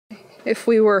If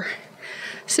we were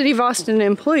City of Austin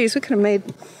employees, we could have made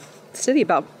the city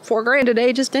about $4 grand a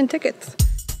day just in tickets.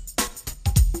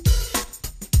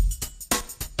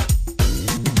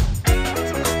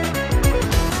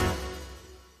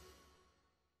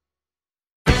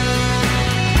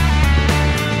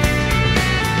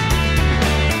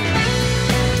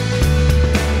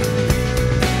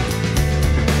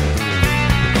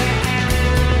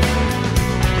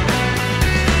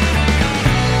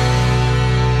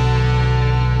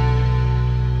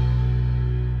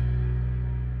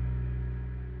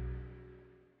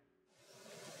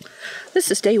 This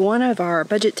is day one of our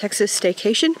Budget Texas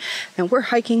staycation, and we're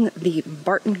hiking the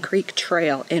Barton Creek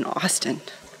Trail in Austin.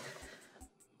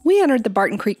 We entered the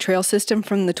Barton Creek Trail system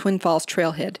from the Twin Falls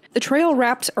Trailhead. The trail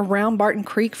wraps around Barton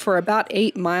Creek for about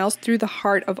 8 miles through the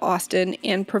heart of Austin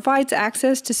and provides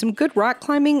access to some good rock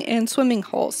climbing and swimming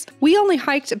holes. We only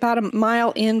hiked about a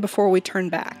mile in before we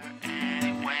turned back.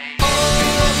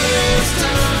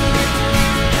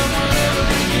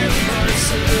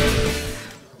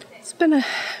 It's been a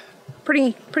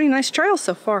pretty nice trail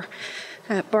so far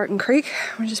at Barton Creek.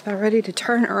 We're just about ready to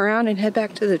turn around and head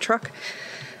back to the truck.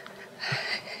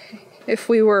 If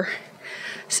we were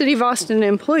City of Austin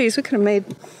employees, we could have made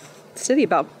the city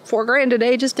about $4 grand a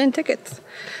day just in tickets.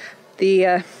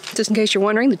 Just in case you're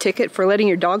wondering, the ticket for letting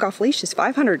your dog off leash is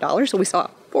 $500, so we saw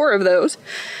 4 of those.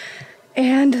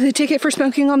 And the ticket for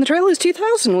smoking on the trail is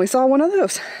 $2,000. We saw 1 of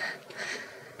those.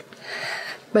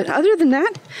 But other than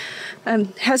that,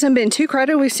 hasn't been too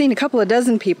crowded. We've seen a couple of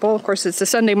dozen people. Of course, it's a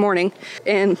Sunday morning,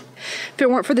 and if it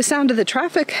weren't for the sound of the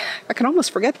traffic, I can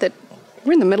almost forget that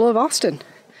we're in the middle of Austin.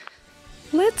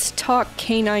 Let's talk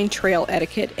canine trail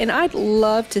etiquette, and I'd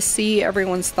love to see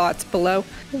everyone's thoughts below.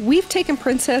 We've taken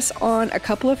Princess on a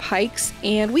couple of hikes,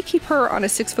 and we keep her on a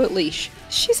 6-foot leash.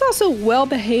 She's also well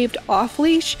behaved off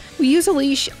leash. We use a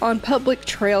leash on public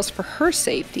trails for her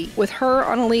safety. With her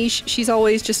on a leash, she's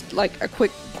always just like a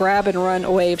quick grab and run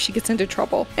away if she gets into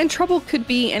trouble. And trouble could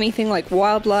be anything like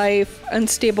wildlife,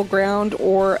 unstable ground,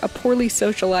 or a poorly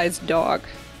socialized dog.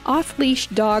 Off-leash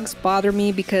dogs bother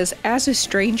me because as a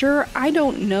stranger, I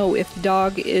don't know if the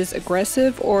dog is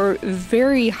aggressive or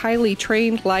very highly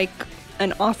trained like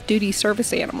an off-duty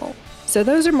service animal. So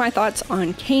those are my thoughts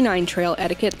on canine trail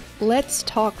etiquette. Let's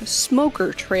talk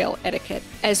smoker trail etiquette.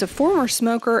 As a former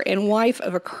smoker and wife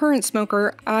of a current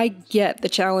smoker, I get the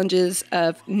challenges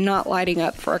of not lighting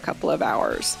up for a couple of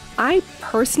hours. I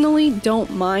personally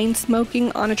don't mind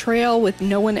smoking on a trail with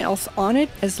no one else on it,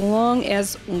 as long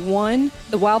as 1,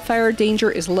 the wildfire danger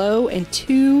is low, and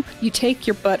 2, you take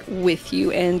your butt with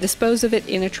you and dispose of it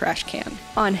in a trash can.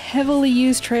 On heavily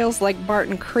used trails like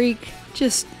Barton Creek,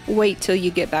 just wait till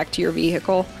you get back to your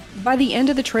vehicle. By the end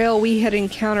of the trail, we had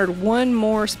encountered 1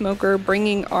 more smoker,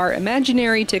 bringing our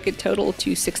imaginary ticket total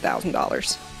to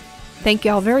 $6,000. Thank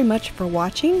y'all very much for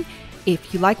watching.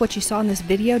 If you like what you saw in this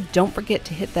video, don't forget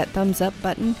to hit that thumbs up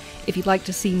button. If you'd like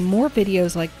to see more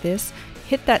videos like this,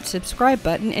 hit that subscribe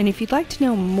button. And if you'd like to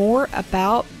know more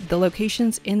about the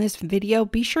locations in this video,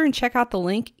 be sure and check out the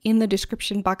link in the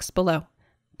description box below.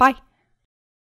 Bye.